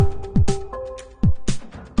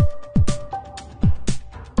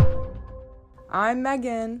I'm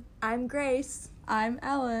Megan. I'm Grace. I'm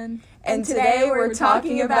Ellen. And today we're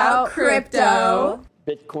talking about crypto.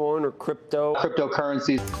 Bitcoin or crypto.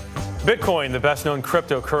 Cryptocurrencies. Bitcoin, the best known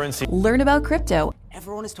cryptocurrency. Learn about crypto.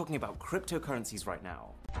 Everyone is talking about cryptocurrencies right now.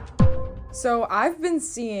 So I've been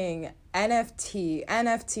seeing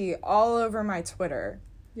NFT all over my Twitter.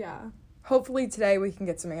 Yeah. Hopefully today we can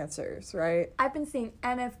get some answers, right? I've been seeing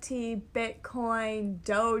NFT, Bitcoin,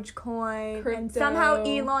 Dogecoin, Crypto. and somehow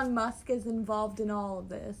Elon Musk is involved in all of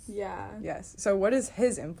this. Yeah. Yes. So what is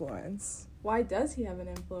his influence? Why does he have an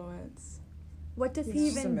influence? What does He's he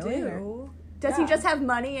just even a millionaire. do? Does he just have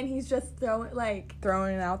money and he's just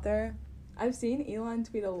throwing it out there? I've seen Elon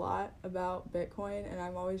tweet a lot about Bitcoin, and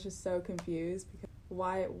I'm always just so confused because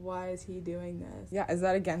why is he doing this? Yeah, is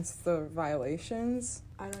that against the violations?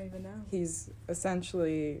 I don't even know. He's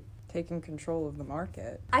essentially taking control of the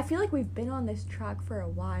market. I feel like we've been on this track for a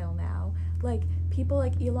while now. Like, people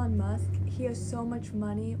like Elon Musk, he has so much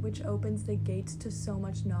money, which opens the gates to so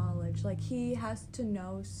much knowledge. Like, he has to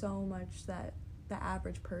know so much that the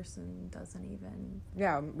average person doesn't even.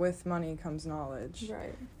 Yeah, with money comes knowledge.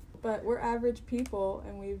 Right. But we're average people,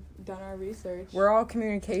 and we've done our research. We're all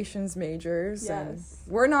communications majors, and Yes.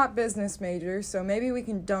 we're not business majors, so maybe we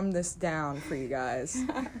can dumb this down for you guys.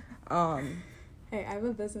 Hey, I'm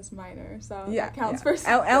a business minor, so Yeah, that counts yeah. for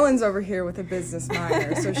something. Ellen's over here with a business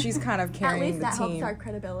minor, so she's kind of carrying the At least that team. helps our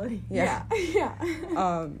credibility. Yeah.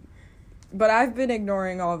 Yeah. But I've been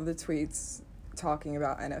ignoring all of the tweets talking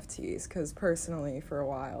about NFTs, because personally, for a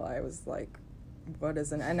while, I was like, what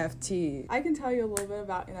is an NFT? I can tell you a little bit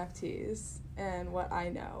about NFTs and what I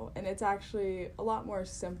know, and it's actually a lot more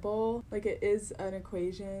simple. Like, it is an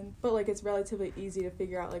equation, but like it's relatively easy to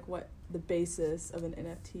figure out like what the basis of an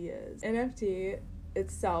NFT is. NFT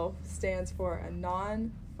itself stands for a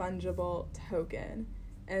non-fungible token,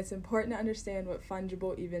 and it's important to understand what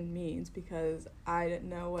fungible even means, because I didn't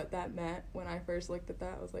know what that meant when I first looked at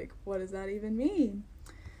that. I was like, what does that even mean?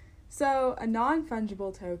 So a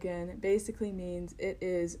non-fungible token basically means it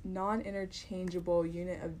is non-interchangeable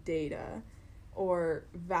unit of data or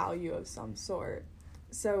value of some sort.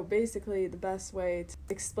 So basically the best way to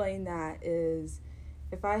explain that is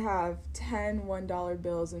if I have 10 $1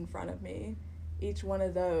 bills in front of me, each one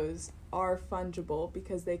of those are fungible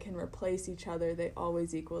because they can replace each other. They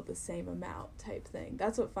always equal the same amount type thing.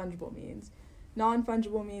 That's what fungible means.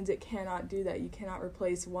 Non-fungible means it cannot do that. You cannot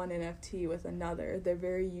replace one NFT with another. They're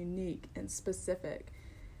very unique and specific.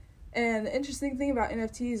 And the interesting thing about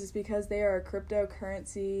NFTs is because they are a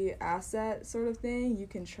cryptocurrency asset sort of thing, you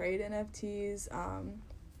can trade NFTs.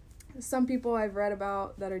 Some people I've read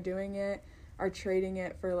about that are doing it are trading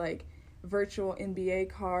it for like virtual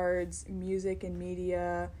NBA cards, music and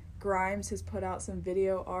media. Grimes has put out some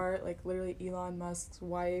video art, like literally Elon Musk's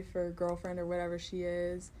wife or girlfriend or whatever she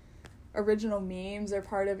is. Original memes are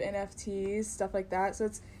part of NFTs, stuff like that. So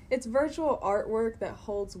it's virtual artwork that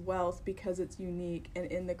holds wealth because it's unique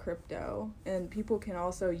and in the crypto. And people can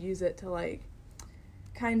also use it to like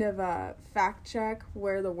kind of fact check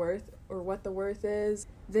where the worth or what the worth is.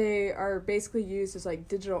 They are basically used as like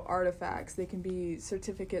digital artifacts. They can be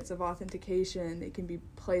certificates of authentication. They can be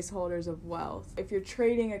placeholders of wealth. If you're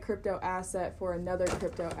trading a crypto asset for another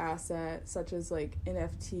crypto asset, such as like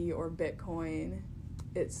NFT or Bitcoin,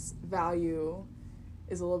 its value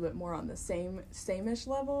is a little bit more on the same-ish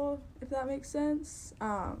level, if that makes sense.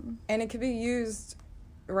 And it could be used,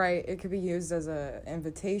 right, it could be used as an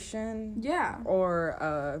invitation. Yeah.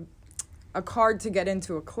 Or a card to get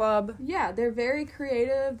into a club. Yeah, they're very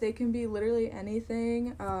creative. They can be literally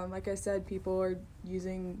anything. Like I said, people are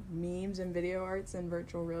using memes and video arts and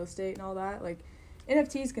virtual real estate and all that. Like,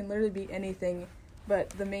 NFTs can literally be anything, but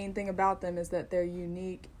the main thing about them is that they're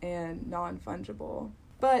unique and non-fungible.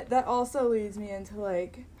 But that also leads me into,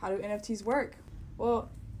 like, how do NFTs work?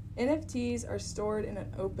 Well, NFTs are stored in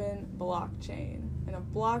an open blockchain. And a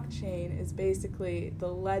blockchain is basically the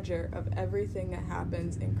ledger of everything that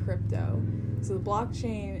happens in crypto. So the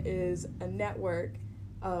blockchain is a network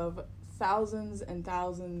of thousands and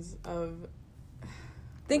thousands of...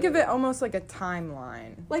 Think of it almost like a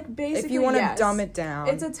timeline. Like, basically, if you want to dumb it down.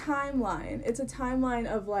 It's a timeline. It's a timeline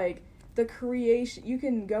of, like, the creation. You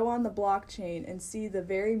can go on the blockchain and see the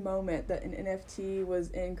very moment that an NFT was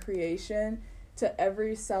in creation to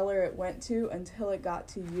every seller it went to until it got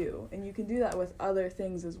to you. And you can do that with other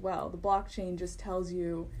things as well. The blockchain just tells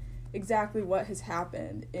you exactly what has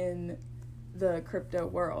happened in the crypto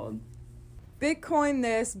world. Bitcoin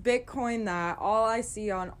this, Bitcoin that, all I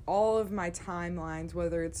see on all of my timelines,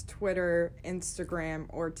 whether it's Twitter, Instagram,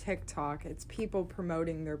 or TikTok, it's people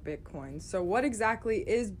promoting their Bitcoin. So what exactly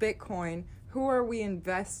is Bitcoin? Who are we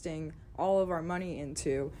investing all of our money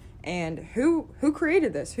into? And who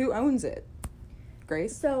created this? Who owns it?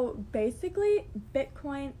 Grace? So basically,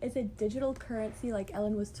 Bitcoin is a digital currency like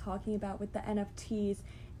Ellen was talking about with the NFTs,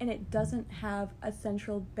 and it doesn't have a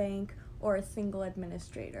central bank or a single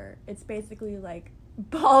administrator. It's basically like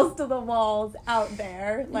balls to the walls out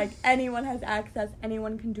there. Like anyone has access,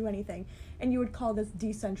 anyone can do anything. And you would call this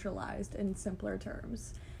decentralized in simpler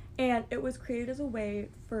terms. And it was created as a way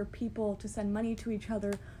for people to send money to each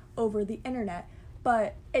other over the internet.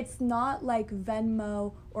 But it's not like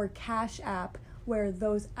Venmo or Cash App where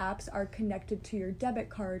those apps are connected to your debit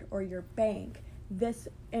card or your bank. This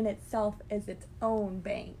in itself is its own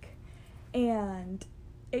bank. And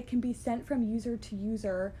it can be sent from user to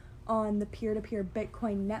user on the peer-to-peer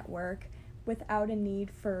Bitcoin network without a need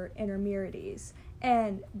for intermediaries.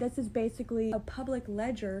 And this is basically a public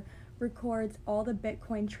ledger records all the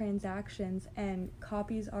Bitcoin transactions, and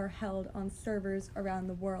copies are held on servers around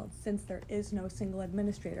the world. Since there is no single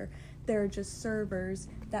administrator, there are just servers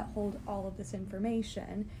that hold all of this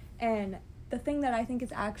information. And the thing that I think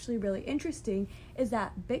is actually really interesting is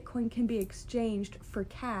that Bitcoin can be exchanged for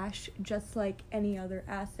cash just like any other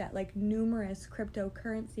asset. Like numerous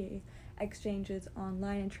cryptocurrency exchanges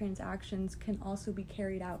online and transactions can also be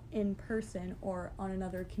carried out in person or on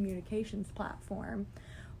another communications platform.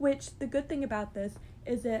 Which the good thing about this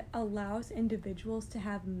is it allows individuals to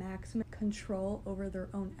have maximum control over their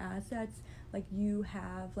own assets. Like you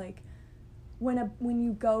have like when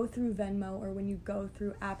you go through Venmo or when you go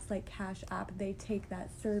through apps like Cash App, they take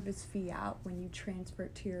that service fee out when you transfer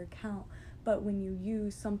it to your account. But when you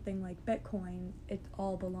use something like Bitcoin, it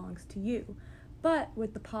all belongs to you. But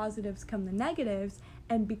with the positives come the negatives,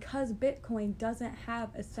 and because Bitcoin doesn't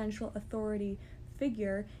have a central authority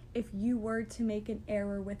figure, if you were to make an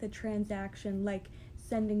error with a transaction like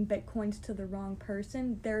sending Bitcoins to the wrong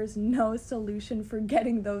person, there's no solution for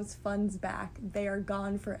getting those funds back. They are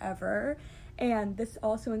gone forever. And this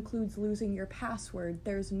also includes losing your password.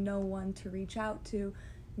 There's no one to reach out to,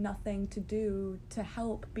 nothing to do to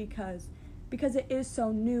help because it is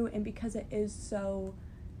so new and because it is so,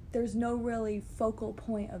 there's no really focal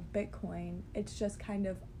point of Bitcoin. It's just kind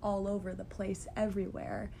of all over the place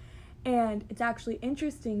everywhere. And it's actually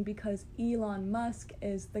interesting because Elon Musk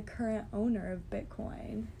is the current owner of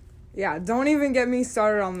Bitcoin. Yeah, don't even get me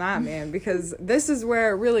started on that, man, because this is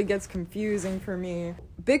where it really gets confusing for me.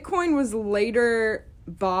 Bitcoin was later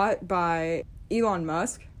bought by Elon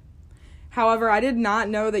Musk. However, I did not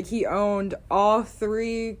know that he owned all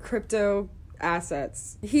three crypto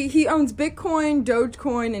assets. He owns Bitcoin,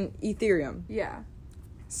 Dogecoin, and Ethereum. Yeah.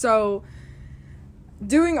 So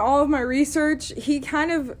doing all of my research, he kind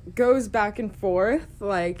of goes back and forth.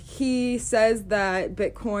 Like, he says that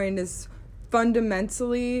Bitcoin is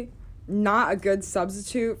fundamentally not a good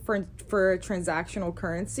substitute for a transactional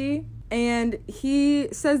currency. And he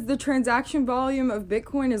says the transaction volume of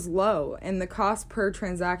Bitcoin is low and the cost per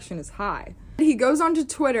transaction is high. He goes onto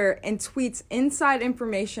Twitter and tweets inside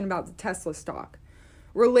information about the Tesla stock,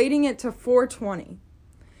 relating it to 420.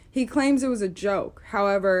 He claims it was a joke.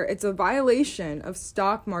 However, it's a violation of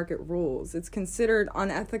stock market rules. It's considered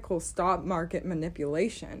unethical stock market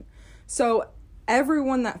manipulation. So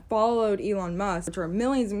everyone that followed Elon Musk, which are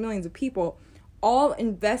millions and millions of people, all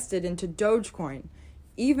invested into Dogecoin,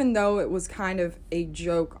 even though it was kind of a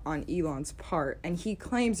joke on Elon's part. And he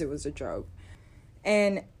claims it was a joke.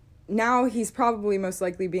 And now he's probably most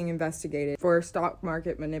likely being investigated for stock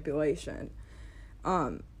market manipulation.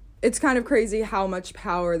 It's kind of crazy how much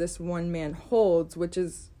power this one man holds, which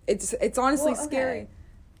is, it's honestly scary.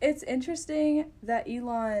 It's interesting that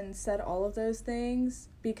Elon said all of those things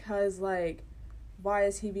because, like, why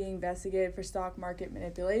is he being investigated for stock market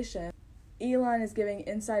manipulation? Elon is giving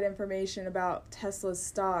inside information about Tesla's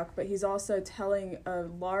stock, but he's also telling a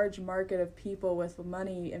large market of people with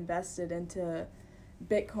money invested into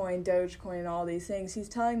Bitcoin, Dogecoin, and all these things. He's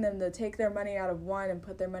telling them to take their money out of one and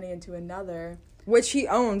put their money into another. Which he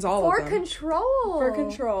owns all of them. For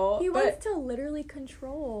control. He wants to literally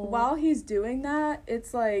control. While he's doing that,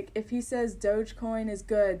 it's like, if he says Dogecoin is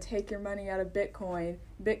good, take your money out of Bitcoin,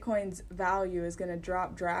 Bitcoin's value is going to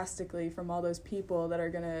drop drastically from all those people that are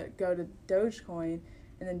going to go to Dogecoin,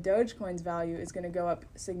 and then Dogecoin's value is going to go up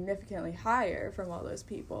significantly higher from all those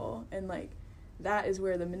people. And, like, that is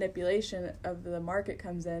where the manipulation of the market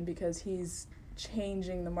comes in, because he's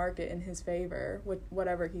changing the market in his favor with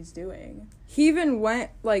whatever he's doing. He even went,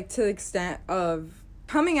 like, to the extent of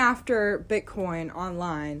coming after Bitcoin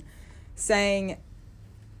online, saying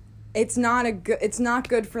it's not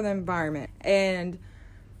good for the environment. And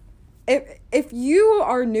if you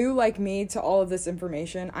are new like me to all of this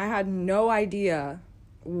information, I had no idea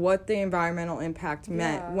what the environmental impact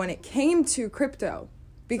meant when it came to crypto.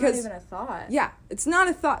 Because it's not even a thought. Yeah, it's not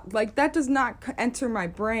a thought. Like, that does not enter my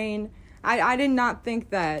brain. I did not think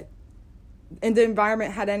that the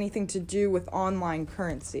environment had anything to do with online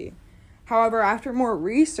currency. However, after more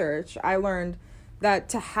research, I learned that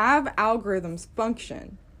to have algorithms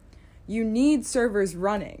function, you need servers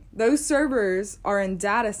running. Those servers are in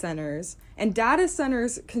data centers, and data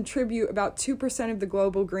centers contribute about 2% of the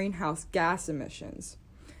global greenhouse gas emissions.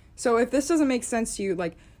 So if this doesn't make sense to you,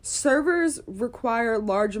 like, servers require a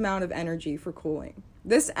large amount of energy for cooling.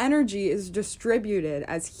 This energy is distributed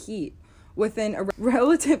as heat within a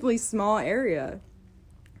relatively small area.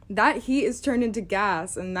 That heat is turned into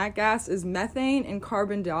gas, and that gas is methane and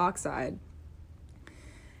carbon dioxide.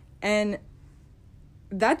 And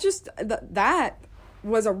that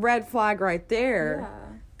was a red flag right there.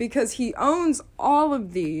 Yeah. Because he owns all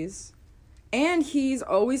of these, and he's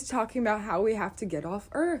always talking about how we have to get off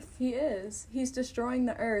Earth. He is. He's destroying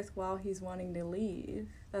the Earth while he's wanting to leave.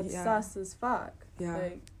 That's sus as fuck. Yeah.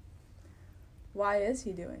 Like, why is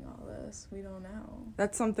he doing all this? We don't know.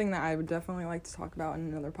 That's something that I would definitely like to talk about in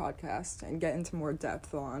another podcast and get into more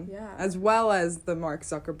depth on. Yeah. As well as the Mark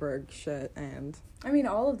Zuckerberg shit and... I mean,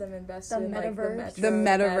 all of them invested The in, like, metaverse. the The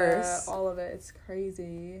Meta, metaverse. all of it. It's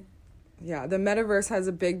crazy. Yeah, the metaverse has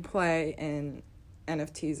a big play in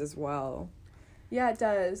NFTs as well. Yeah, it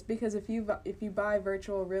does, because if you buy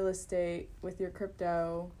virtual real estate with your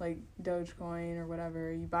crypto, like Dogecoin or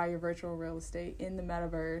whatever, you buy your virtual real estate in the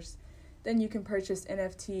metaverse, then you can purchase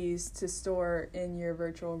NFTs to store in your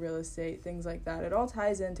virtual real estate, things like that. It all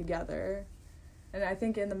ties in together. And I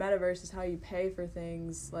think in the metaverse is how you pay for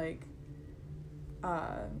things, like,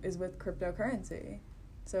 is with cryptocurrency.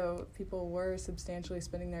 So people were substantially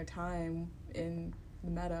spending their time in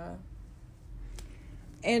the meta.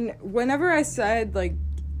 And whenever I said, like,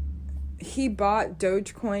 he bought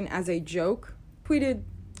Dogecoin as a joke, tweeted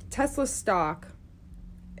Tesla stock,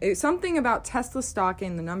 something about Tesla stock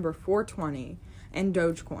in the number 420 and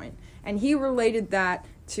Dogecoin. And he related that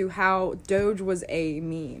to how Doge was a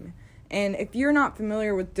meme. And if you're not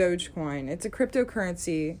familiar with Dogecoin, it's a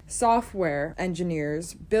cryptocurrency software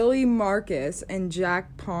engineers Billy Marcus and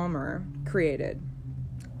Jack Palmer created.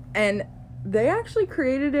 And they actually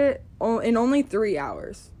created it in only 3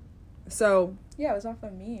 hours. So... yeah, it was off a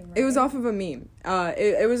meme, right? It was off of a meme.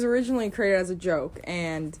 It was originally created as a joke,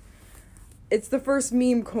 and it's the first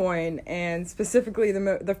meme coin, and specifically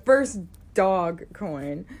the first dog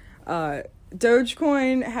coin.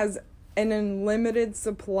 Dogecoin has an unlimited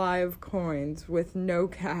supply of coins with no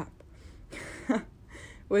cap.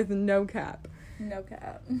 With no cap. No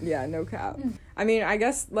cap. Yeah, no cap. I mean, I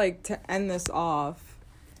guess, like, to end this off...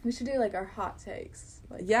 we should do, like, our hot takes.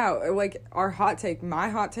 Like, yeah, like, our hot take. My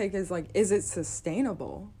hot take is, like, is it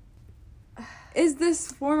sustainable? Is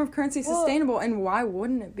this form of currency sustainable, and why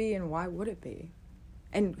wouldn't it be, and why would it be?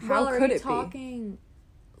 And how could it be? Are you talking,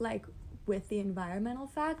 like, with the environmental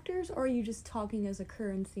factors, or are you just talking as a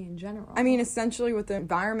currency in general? I mean, essentially with the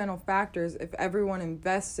environmental factors, if everyone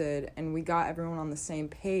invested and we got everyone on the same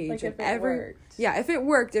page... like, if it worked. Yeah, if it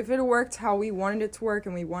worked how we wanted it to work,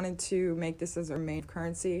 and we wanted to make this as our main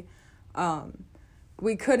currency,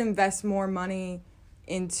 we could invest more money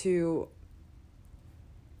into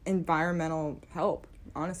environmental help,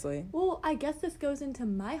 honestly. Well, I guess this goes into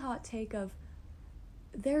my hot take of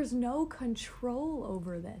there's no control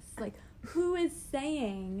over this. Like, who is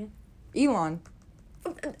saying... Elon.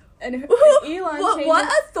 And Elon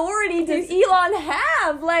what authority does Elon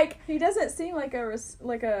have? Like, he doesn't seem like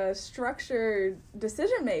a structured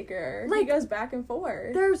decision maker. Like, he goes back and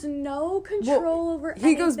forth. There's no control over anything.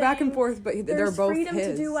 He goes back and forth, but they're There's both freedom his.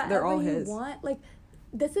 to do whatever they're all you his. want. Like,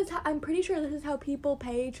 this is how, I'm pretty sure this is how people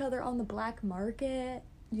pay each other on the black market.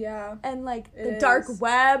 Yeah. And, like, It the dark is.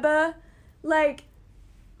 web. Like,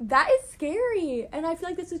 that is scary. And I feel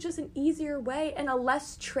like this is just an easier way and a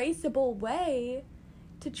less traceable way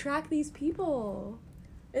to track these people.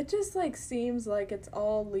 It just, like, seems like it's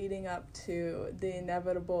all leading up to the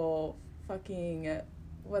inevitable fucking,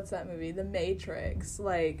 what's that movie? The Matrix.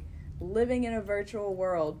 Like, living in a virtual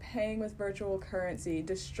world, paying with virtual currency,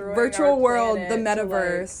 destroying Virtual our world, the planet to,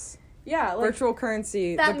 metaverse. like, yeah, like, virtual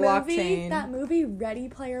currency, That the blockchain. That movie, Ready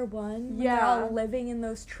Player One, when they're Yeah. all living in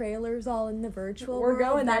those trailers all in the virtual We're world.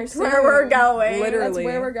 going there That's soon. where we're going. Literally. that's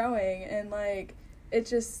where we're going. And, like, it's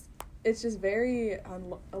just very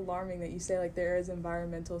alarming that you say, like, there is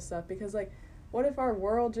environmental stuff, because, like, what if our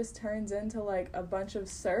world just turns into, like, a bunch of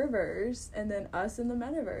servers and then us in the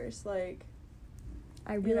metaverse? Like,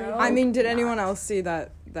 I really know? I mean, did hope anyone not. else see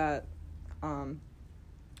that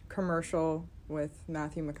commercial with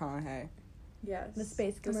Matthew McConaughey? Yes. The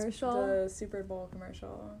space The commercial? The Super Bowl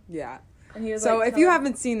commercial. Yeah. And he was So like, if you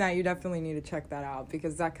haven't seen that, you definitely need to check that out,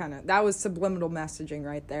 because that was subliminal messaging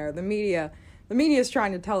right there. The media is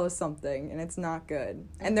trying to tell us something, and it's not good.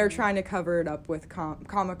 And they're trying to cover it up with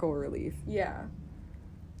comical relief. Yeah.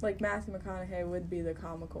 Like, Matthew McConaughey would be the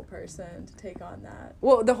comical person to take on that.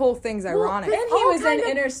 Well, the whole thing's ironic. And he was in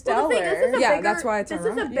Interstellar. That's why it's this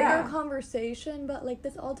ironic. is a bigger Yeah. conversation, but, like,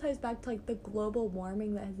 this all ties back to, like, the global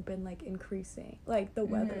warming that has been, like, increasing. Like, the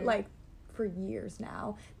weather, like, for years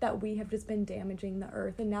now, that we have just been damaging the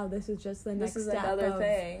earth, and now this is just the next This is step another of,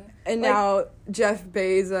 thing. And now Jeff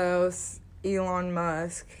Bezos, Elon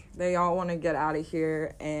Musk, they all want to get out of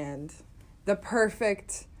here, and the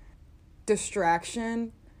perfect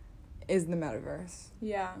distraction is the metaverse.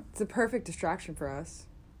 Yeah. It's a perfect distraction for us.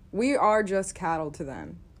 We are just cattle to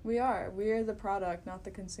them. We are. We are the product, not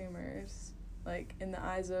the consumers. Like, in the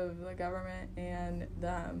eyes of the government and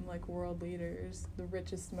them, like, world leaders, the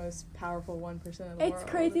richest, most powerful 1% of the world. It's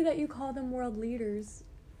crazy that you call them world leaders,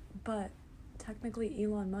 but technically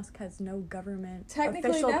Elon Musk has no government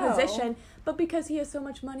official position, but because he has so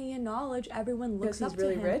much money and knowledge, everyone looks up to him. Because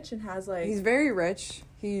he's really rich and has, like... He's very rich.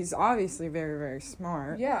 He's obviously very, very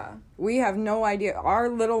smart. Yeah. We have no idea. Our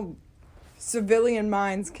little civilian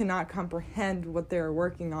minds cannot comprehend what they're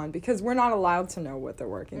working on, because we're not allowed to know what they're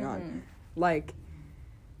working on. Like,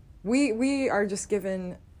 we are just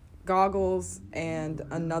given goggles and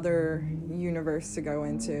another universe to go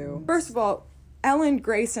into. First of all, Ellen,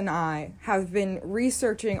 Grace, and I have been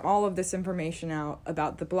researching all of this information out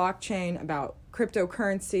about the blockchain, about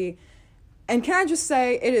cryptocurrency, and can I just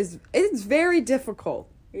say, it's very difficult.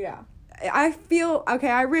 Yeah. I feel,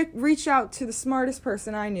 I reached out to the smartest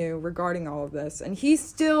person I knew regarding all of this, and he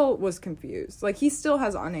still was confused. Like, he still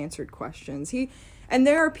has unanswered questions. And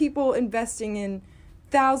there are people investing in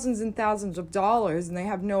thousands and thousands of dollars, and they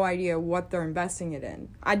have no idea what they're investing it in.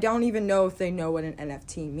 I don't even know if they know what an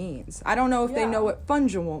NFT means. I don't know if they know what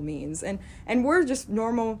fungible means. And we're just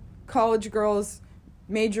normal college girls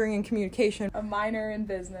majoring in communication. A minor in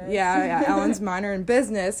business. Yeah, Ellen's minor in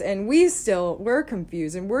business, and we're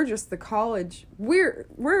confused, and we're just the college.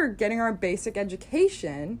 We're getting our basic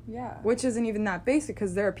education, which isn't even that basic,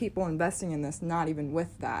 because there are people investing in this not even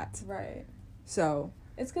with that. Right. So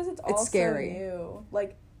it's because it's all scary. So new.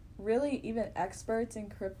 Like, really, even experts in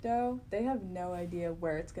crypto, they have no idea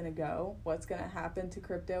where it's going to go, what's going to happen to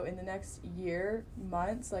crypto in the next year,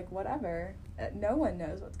 months, like, whatever. No one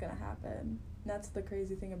knows what's going to happen. And that's the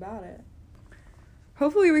crazy thing about it.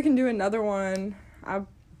 Hopefully we can do another one. I'll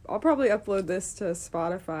probably upload this to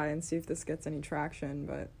Spotify and see if this gets any traction,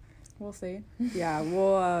 but we'll see. Yeah,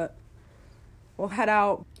 we'll head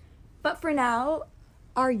out. But for now,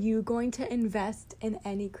 are you going to invest in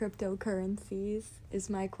any cryptocurrencies, is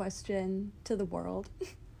my question to the world.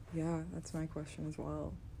 Yeah, that's my question as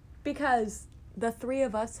well. Because the three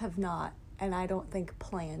of us have not, and I don't think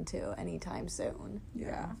plan to anytime soon.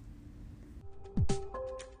 Yeah.